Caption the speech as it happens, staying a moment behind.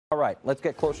right, let's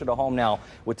get closer to home now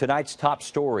with tonight's top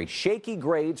story. Shaky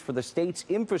grades for the state's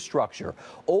infrastructure.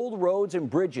 Old roads and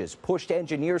bridges pushed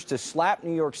engineers to slap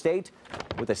New York State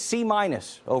with a C-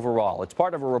 overall. It's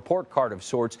part of a report card of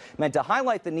sorts meant to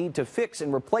highlight the need to fix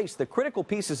and replace the critical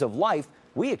pieces of life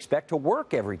we expect to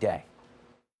work every day.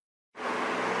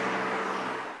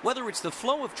 Whether it's the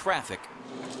flow of traffic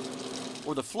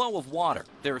or the flow of water,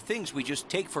 there are things we just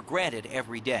take for granted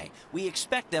every day. We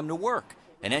expect them to work.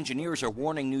 And engineers are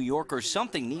warning New Yorkers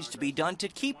something needs to be done to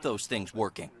keep those things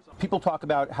working. People talk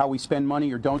about how we spend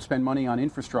money or don't spend money on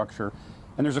infrastructure,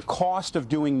 and there's a cost of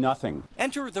doing nothing.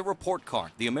 Enter the report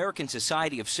card. The American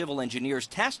Society of Civil Engineers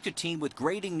tasked a team with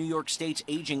grading New York State's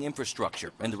aging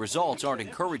infrastructure, and the results aren't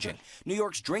encouraging. New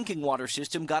York's drinking water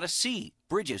system got a C,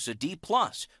 bridges a D+,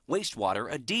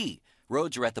 wastewater a D.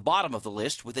 Roads are at the bottom of the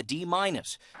list with a D-.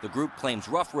 The group claims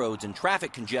rough roads and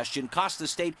traffic congestion cost the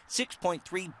state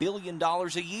 $6.3 billion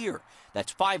a year.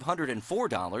 That's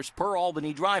 $504 per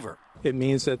Albany driver. It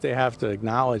means that they have to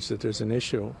acknowledge that there's an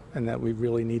issue and that we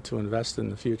really need to invest in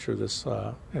the future of this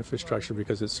infrastructure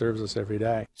because it serves us every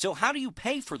day. So how do you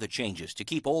pay for the changes to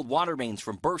keep old water mains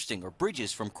from bursting or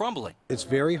bridges from crumbling? It's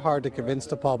very hard to convince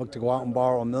the public to go out and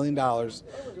borrow $1 million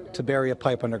to bury a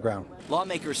pipe underground.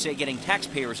 Lawmakers say getting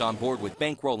taxpayers on board with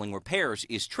bankrolling repairs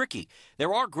is tricky.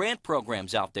 There are grant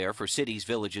programs out there for cities,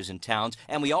 villages, and towns,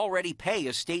 and we already pay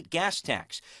a state gas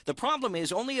tax. The problem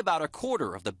is only about a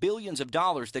quarter of the billions of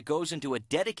dollars that goes into a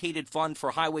dedicated fund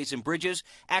for highways and bridges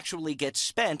actually gets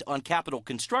spent on capital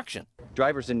construction.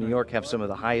 Drivers in New York have some of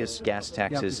the highest gas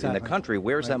taxes in the country.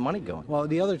 Where's that money going? Well,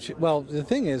 the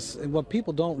thing is, what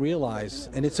people don't realize,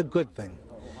 and it's a good thing,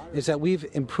 is that we've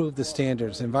improved the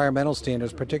standards, environmental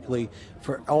standards, particularly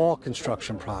for all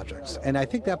construction projects. And I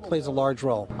think that plays a large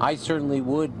role. I certainly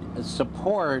would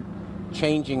support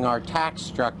changing our tax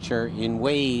structure in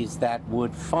ways that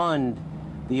would fund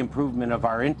the improvement of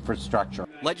our infrastructure.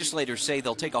 Legislators say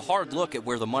they'll take a hard look at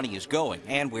where the money is going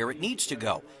and where it needs to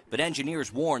go. But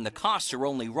engineers warn the costs are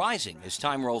only rising as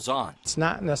time rolls on. It's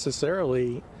not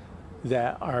necessarily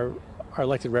that our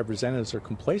elected representatives are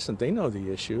complacent. They know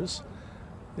the issues.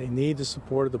 They need the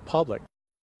support of the public.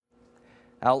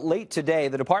 Now, late today,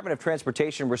 the Department of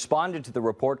Transportation responded to the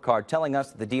report card telling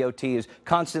us that the DOT is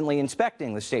constantly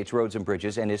inspecting the state's roads and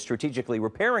bridges and is strategically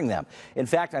repairing them. In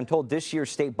fact, I'm told this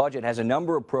year's state budget has a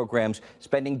number of programs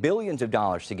spending billions of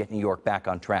dollars to get New York back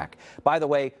on track. By the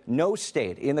way, no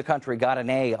state in the country got an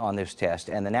A on this test,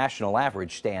 and the national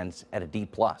average stands at a D+.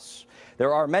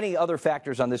 There are many other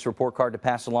factors on this report card to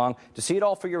pass along. To see it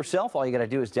all for yourself, all you got to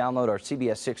do is download our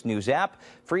CBS 6 News app,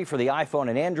 free for the iPhone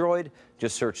and Android.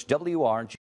 Just search WRG.